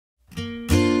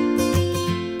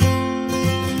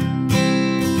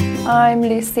I'm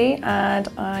Lucy and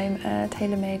I'm a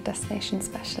tailor-made destination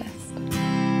specialist.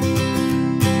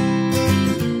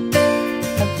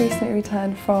 I've recently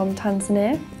returned from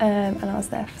Tanzania and I was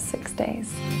there for 6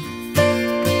 days.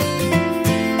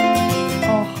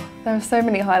 Oh, there are so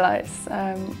many highlights.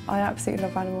 I absolutely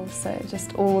love animals, so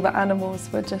just all the animals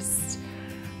were just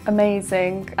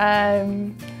amazing.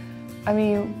 I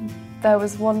mean, there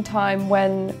was one time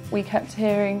when we kept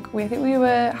hearing, I think we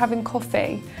were having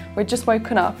coffee. We'd just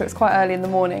woken up, it was quite early in the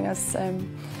morning, as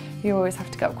you always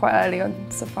have to get up quite early on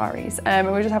safaris. And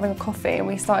we were just having a coffee and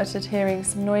we started hearing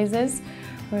some noises.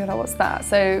 We were like, what's that?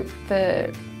 So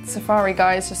the safari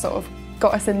guys just sort of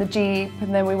got us in the jeep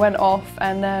and then we went off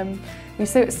and the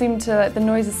noises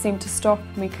seemed to stop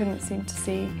and we couldn't seem to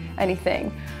see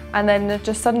anything. And then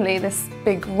just suddenly this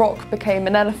big rock became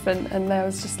an elephant and there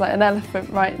was just like an elephant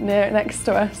right next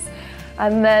to us.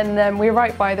 And then we were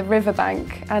right by the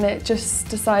riverbank and it just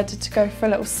decided to go for a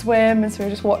little swim, and so we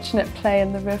were just watching it play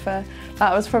in the river.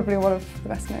 That was probably one of the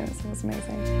best moments. It was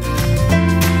amazing.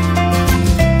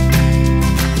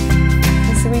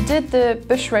 So we did the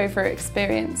bush rover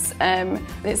experience.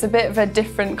 It's a bit of a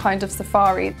different kind of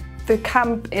safari. The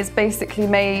camp is basically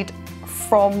made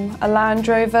from a Land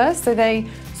Rover, so they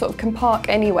sort of can park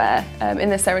anywhere in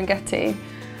the Serengeti,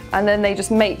 and then they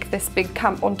just make this big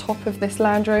camp on top of this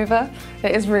Land Rover.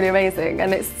 It is really amazing,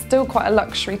 and it's still quite a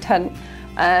luxury tent.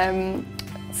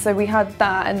 So we had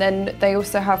that, and then they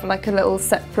also have like a little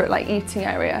separate like eating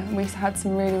area, and we had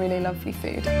some really, really lovely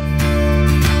food.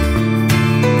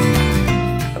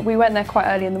 We went there quite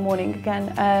early in the morning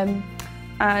again,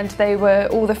 and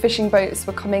all the fishing boats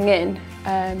were coming in,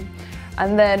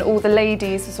 and then all the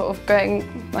ladies were sort of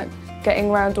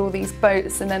getting around all these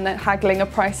boats, and then they're haggling a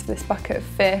price for this bucket of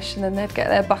fish, and then they'd get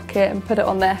their bucket and put it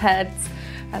on their heads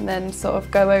and then sort of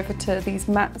go over to these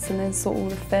mats and then sort all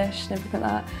the fish and everything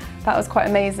like that. That was quite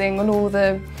amazing, and all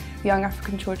the young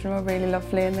African children were really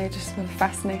lovely and they just were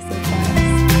fascinated by us.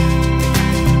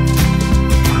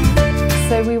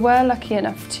 So we were lucky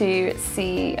enough to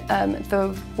see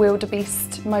the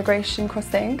wildebeest migration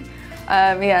crossing.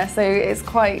 Yeah, so it's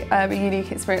quite a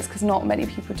unique experience because not many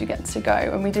people do get to go,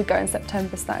 and we did go in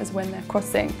September, so that is when they're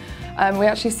crossing. We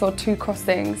actually saw 2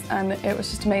 crossings and it was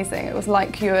just amazing. It was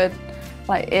like you were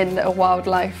like in a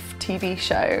wildlife TV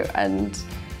show, and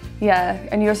yeah,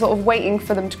 and you're sort of waiting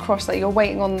for them to cross, like you're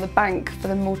waiting on the bank for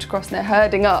them all to cross and they're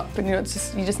herding up, and you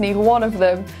just need one of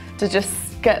them to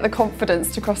just get the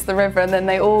confidence to cross the river, and then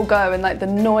they all go, and like the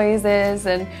noises,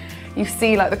 and you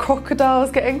see like the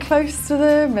crocodiles getting close to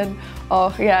them, and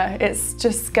oh yeah, it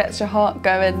just gets your heart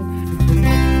going.